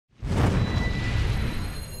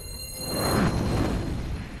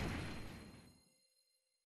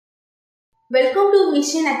Welcome to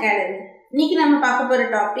Mission Academy. இன்னைக்கு நம்ம பார்க்க போற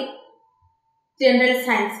topic General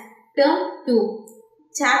Science Term 2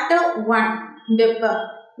 Chapter 1 வெப்பம்.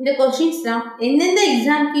 இந்த क्वेश्चंस தான் எந்தெந்த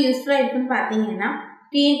எக்ஸாம்க்கு யூஸ்ஃபுல்லா இருக்குன்னு பாத்தீங்கன்னா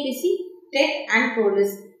TNPSC, TET and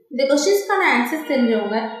Police. இந்த क्वेश्चंஸ்க்கான ஆன்சர்ஸ்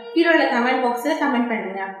தெரிஞ்சவங்க கீழ உள்ள கமெண்ட் பாக்ஸ்ல கமெண்ட்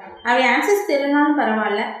பண்ணுங்க. அப்படி ஆன்சர்ஸ் தெரியலனாலும்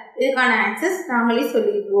பரவாயில்லை, இதுக்கான ஆன்சர்ஸ் நாங்களே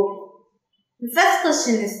சொல்லிடுவோம். First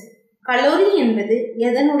question is கலோரி என்பது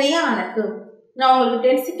எதனுடைய அலகு? நான் உங்களுக்கு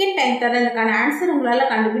 10 செகண்ட் டைம் தரேன். அதுக்கான ஆன்சர் உங்களால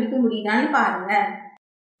கண்டுபிடிக்க முடியுதான்னு பாருங்க.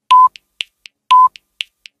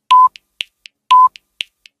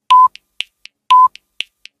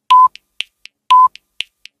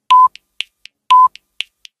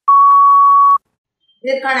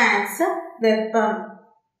 இதற்கான ஆன்சர் வெப்பம்.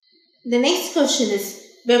 The next question is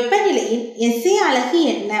வெப்பநிலையின் SI அலகு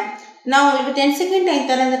என்ன? நான் உங்களுக்கு 10 செகண்ட்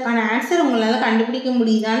டைம் தரேன். அதுக்கான ஆன்சர் உங்களால கண்டுபிடிக்க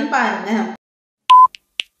முடியுதான்னு பாருங்க.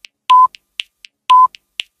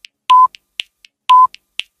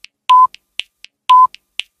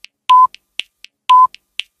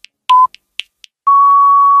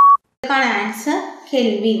 Answer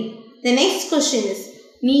Kelvin. The next question is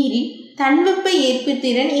நீரின் தன்வெப்ப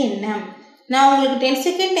ஏற்புத்திறன் என்ன? நான் உங்களுக்கு 10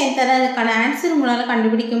 செகண்ட் டைம் தரேன். அதுக்கான ஆன்சர் உங்களால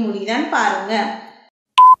கண்டுபிடிக்க முடியுதான்னு பாருங்க.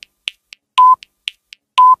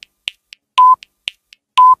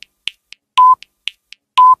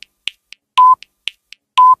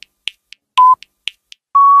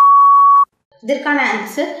 இதற்கான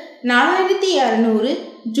answer 4200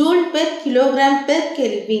 joule per kilogram per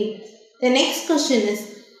kelvin. The next question is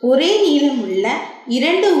ஒரே நீளமுள்ள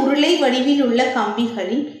இரண்டு உருளை வடிவில் உள்ள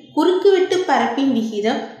கம்பிகளின் குறுக்குவெட்டு பரப்பின்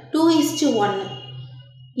விகிதம் 2:1.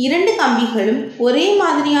 இரண்டு கம்பிகளும் ஒரே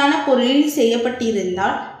மாதிரியான பொருளில்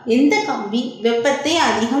செய்யப்பட்டிருந்தால் எந்த கம்பி வெப்பத்தை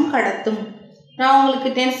அதிகம் கடத்தும்? நான்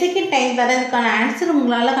உங்களுக்கு 10 செகண்ட் டைம் தரதுக்கான ஆன்சர்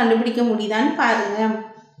உங்களால கண்டுபிடிக்க முடியுதான்னு பாருங்க.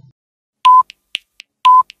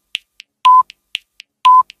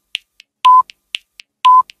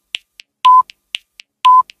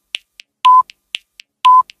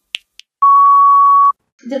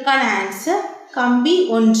 இதற்கான ஆன்சர் கம்பி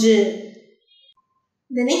 1.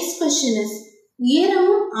 The next question is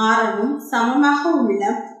உயரமும் ஆரமும் சமமாக உள்ள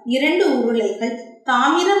இரண்டு உருளைகள்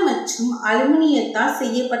தாமிரம் மற்றும் அலுமினியத்தால்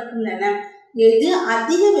செய்யப்பட்டுள்ளன. எது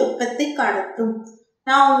அதிக வெப்பத்தை கடத்தும்?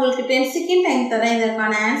 நான் உங்களுக்கு 10 செகண்ட் டைம் தரேன்.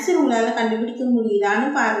 இதற்கான ஆன்சர் உங்களால கண்டுபிடிக்க முடியுதான்னு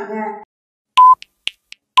பாருங்க.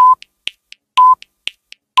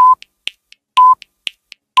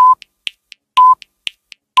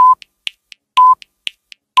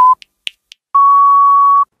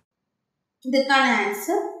 இதற்கான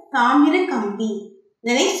ஆன்சர் தாமிர கம்பி.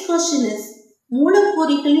 The next question is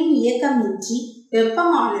மூலக்கூறுகளின் இயக்கமின்றி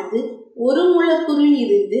வெப்பமானது ஒரு மூலக்கூறில்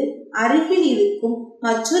இருந்து அருகில் இருக்கும்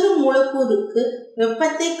மற்றொரு மூலக்கூறுக்கு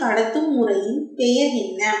வெப்பத்தை கடத்தும் முறையின் பெயர்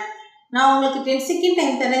என்ன? நான் உங்களுக்கு 10 செகண்ட்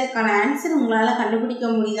டைம் தரேன். இதுக்கான ஆன்சர் உங்களால கண்டுபிடிக்க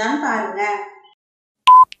முடியுதான்னு பாருங்க.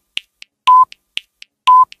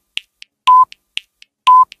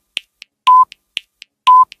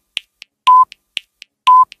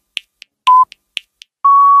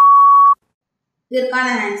 இதற்கான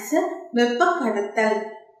ஆன்சர் வெப்ப கடத்தல்.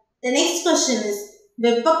 The next question is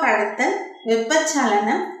வெப்ப கடத்தல்,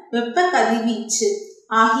 வெப்பச்சலனம், வெப்ப கதிர்வீச்சு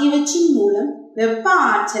ஆகியவற்றின் மூலம் வெப்ப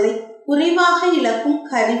ஆற்றலை குறைவாக இழக்கும்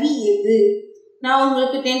கருவி எது? நான்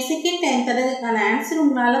உங்களுக்கு 10 செகண்ட் டைம் தரதுக்கான ஆன்சர்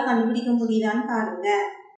உங்களால கண்டுபிடிக்க முடியுதான்னு பாருங்க.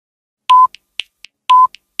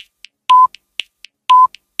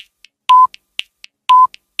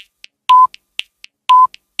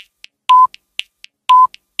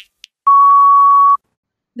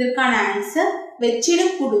 இதற்கான ஆன்சர் வெற்றிட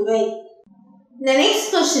குடுவை. The next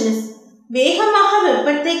question is வேகமாக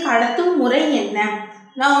வெப்பத்தை கடத்தும் முறை என்ன?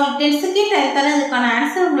 நான் உங்களுக்கு 10 செகண்ட் டைம் தரேன். இதுக்கான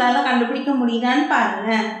ஆன்சர் உங்களால கண்டுபிடிக்க முடியுதான்னு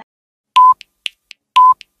பாருங்க.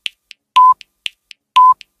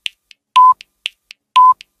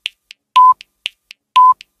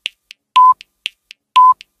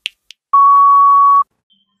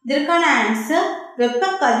 இதற்கான ஆன்சர்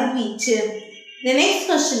வெப்ப கதிர்வீச்சு. The next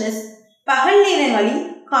question is பகல் நேரங்களில்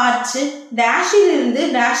காற்று டேஷில் இருந்து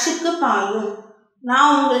டேஷுக்கு பாயும்.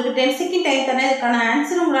 நான் உங்களுக்கு 10 செகண்ட் டைம் தரேன். இதுக்கான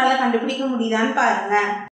ஆன்சர் உங்களால கண்டுபிடிக்க முடியுதான்னு பாருங்க.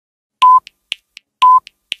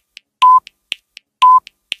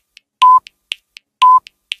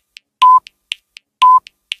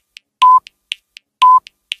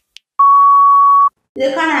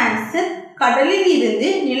 இதற்கான ஆன்சர் கடலில் இருந்து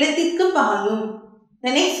நிலத்திற்கு பாயும்.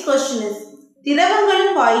 The next question is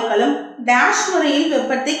திரவங்களும் வாயுக்களும் dash முறையில்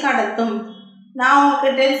வெப்பத்தை கடத்தும். நான் உங்களுக்கு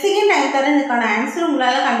 10 செகண்ட் டைம் தரேன். இதுக்கான ஆன்சர்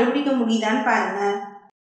உங்களால கண்டுபிடிக்க முடியுதான்னு பாருங்க.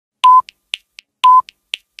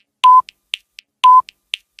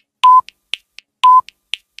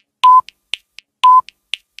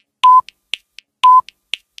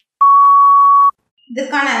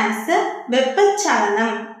 இதற்கான ஆன்சர்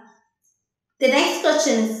வெப்பச்சலனம். The next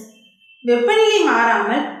question is வெப்பநிலை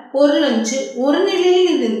மாறாமல் பொருளொன்று ஒரு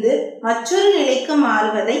நிலையில் இருந்து மற்றொரு நிலைக்கு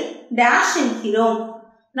மாறுவதை டேஷ் என்கிறோம்.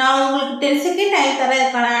 நான் உங்களுக்கு 10 செகண்ட் டைம் தர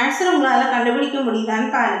இதற்கான ஆன்சர் உங்களால கண்டுபிடிக்க முடியுதான்னு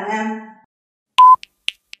பாருங்க.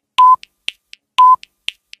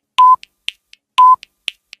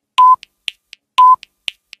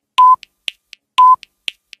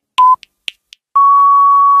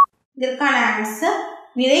 இதற்கான ஆன்சர்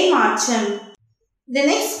நிலை மாற்றம். The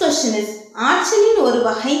next question is ஆற்றலின் ஒரு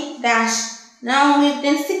வகை டேஷ். நான் உங்களுக்கு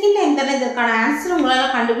 10 செகண்ட் டைம் தர இதற்கான ஆன்சர் உங்களால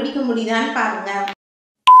கண்டுபிடிக்க முடியுதான்னு பாருங்க.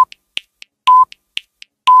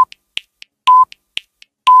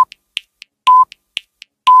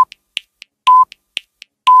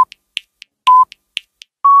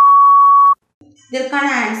 இதற்கான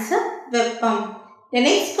ஆன்சர் வெப்பம். The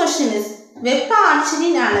next question is வெப்ப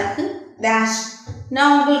ஆற்றலின் அலகு டேஷ்.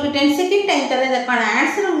 நான் உங்களுக்கு 10 செகண்ட் டைம் தர இதற்கான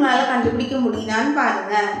ஆன்சர் உங்களால கண்டுபிடிக்க முடியுதான்னு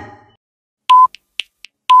பாருங்க.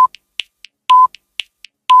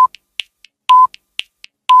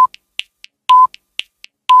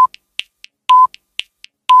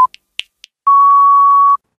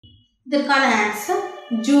 இதற்கான answer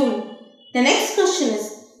joule. The next question is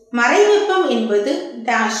மறை வெப்பம் என்பது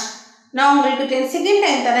டேஷ். நான் உங்களுக்கு 10 செகண்ட்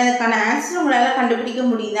டைம் தர இதற்கான ஆன்சர் உங்களால கண்டுபிடிக்க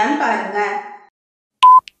முடியுதான்னு பாருங்க.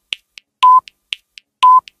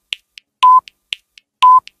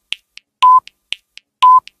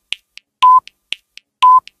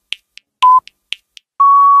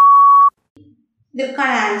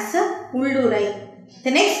 இதற்கான answer உள்ளுறை.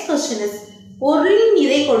 The next question is பொருளின்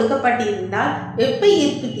நிறை கொடுக்கப்பட்டிருந்தால் வெப்ப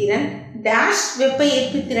ஈர்ப்பு திறன் டேஷ் வெப்ப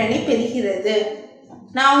ஈர்ப்பு திறனை பெறுகிறது.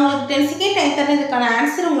 நான் உங்களுக்கு 10 செகண்ட் டைம் தர இதுக்கான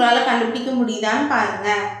ஆன்சர் உங்களால கண்டுபிடிக்க முடியுதான்னு பாருங்க.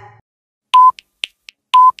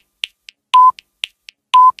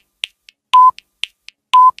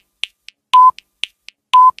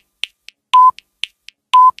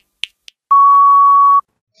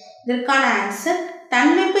 இதற்கான ஆன்சர்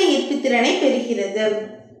தன்வெப்ப ஈர்ப்பு திறனை பெறுகிறது.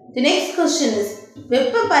 The next question is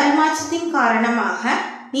வெப்ப பரிமாற்றத்தின் காரணமாக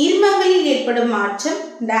நீர்மங்களில் ஏற்படும் மாற்றம்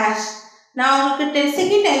டேஷ். நான் உங்களுக்கு 10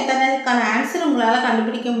 செகண்ட் டைம் தரதுக்கான ஆன்சர் உங்களால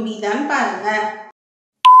கண்டுபிடிக்க முடியுதான்னு பாருங்க.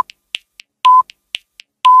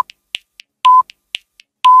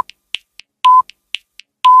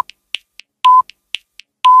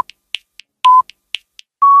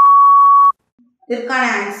 இதற்கான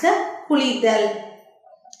ஆன்சர் குளிர்தல்.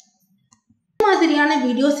 மாதிரியான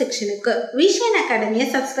வீடியோ செக்ஷனுக்கு விஷன் அகாடமியை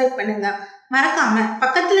சப்ஸ்கிரைப் பண்ணுங்க. மறக்காம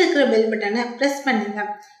பக்கத்துல இருக்கிற பெல் பட்டனை பிரஸ் பண்ணுங்க.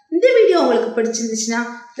 இந்த வீடியோ உங்களுக்கு பிடிச்சிருந்துச்சுன்னா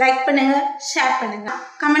லைக் பண்ணுங்க, ஷேர் பண்ணுங்க,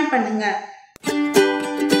 கமெண்ட் பண்ணுங்க.